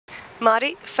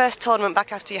Mardy, first tournament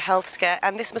back after your health scare,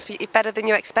 and this must be better than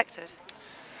you expected.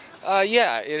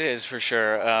 Yeah, it is for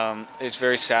sure. It's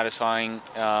very satisfying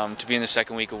to be in the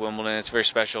second week of Wimbledon. It's very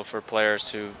special for players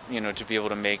to, to be able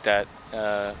to make that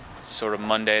sort of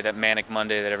Monday, that manic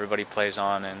Monday that everybody plays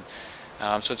on,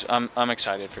 and so I'm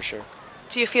excited for sure.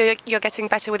 Do you feel you're getting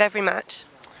better with every match?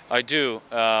 I do.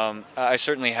 I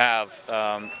certainly have.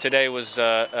 Today was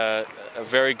a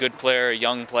very good player, a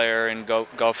young player in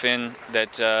Goffin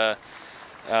that.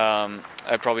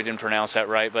 I probably didn't pronounce that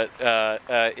right, but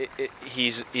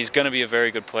he's going to be a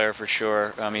very good player for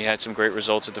sure. He had some great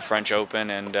results at the French Open,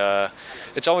 and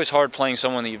it's always hard playing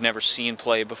someone that you've never seen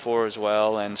play before as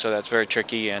well, and so that's very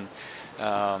tricky and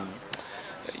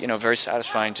very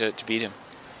satisfying to beat him.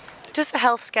 Does the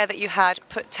health scare that you had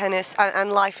put tennis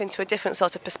and life into a different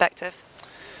sort of perspective?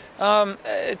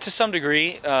 To some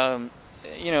degree.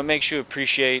 It makes you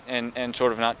appreciate and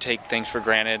sort of not take things for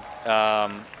granted.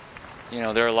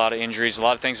 There are a lot of injuries, a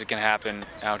lot of things that can happen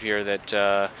out here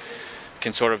that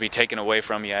can sort of be taken away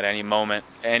from you at any moment.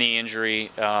 Any injury,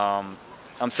 I'm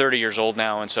 30 years old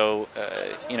now, and so,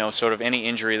 sort of any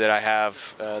injury that I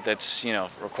have that's,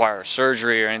 requires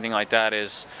surgery or anything like that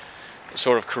is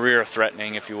sort of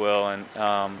career-threatening, if you will, and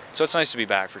so it's nice to be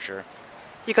back for sure.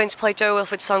 You're going to play Joe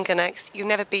Wilfried Tsonga next. You've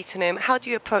never beaten him. How do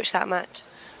you approach that match?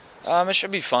 It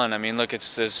should be fun. I mean, look,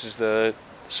 this is the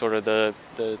sort of the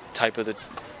type of the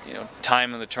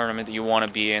time of the tournament that you want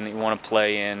to be in, that you want to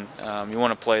play in. You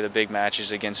want to play the big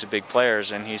matches against the big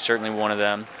players, and he's certainly one of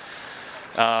them.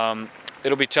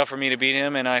 It'll be tough for me to beat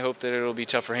him, and I hope that it'll be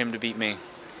tough for him to beat me.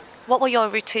 What will your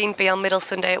routine be on Middle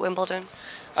Sunday at Wimbledon?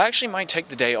 I actually might take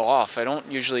the day off. I don't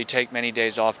usually take many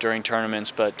days off during tournaments,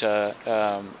 but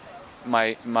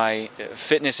my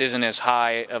fitness isn't as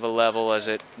high of a level as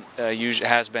it usually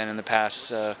has been in the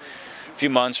past few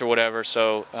months or whatever,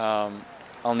 so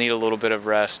I'll need a little bit of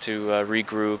rest to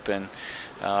regroup and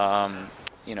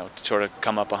to sort of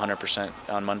come up 100%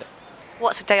 on Monday.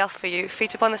 What's a day off for you?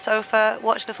 Feet up on the sofa,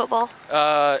 watch the football?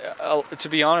 To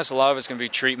be honest, a lot of it's going to be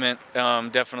treatment.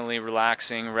 Definitely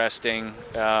relaxing, resting,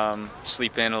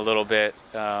 sleep in a little bit,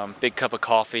 big cup of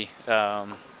coffee.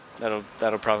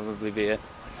 That'll probably be it.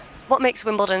 What makes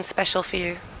Wimbledon special for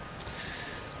you?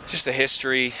 Just the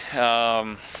history,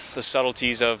 the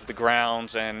subtleties of the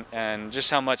grounds, and just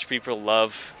how much people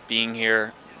love being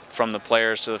here, from the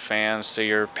players to the fans to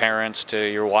your parents to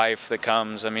your wife that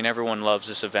comes. I mean, everyone loves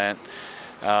this event.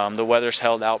 The weather's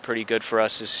held out pretty good for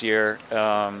us this year,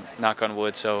 knock on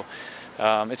wood, so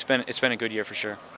it's been a good year for sure.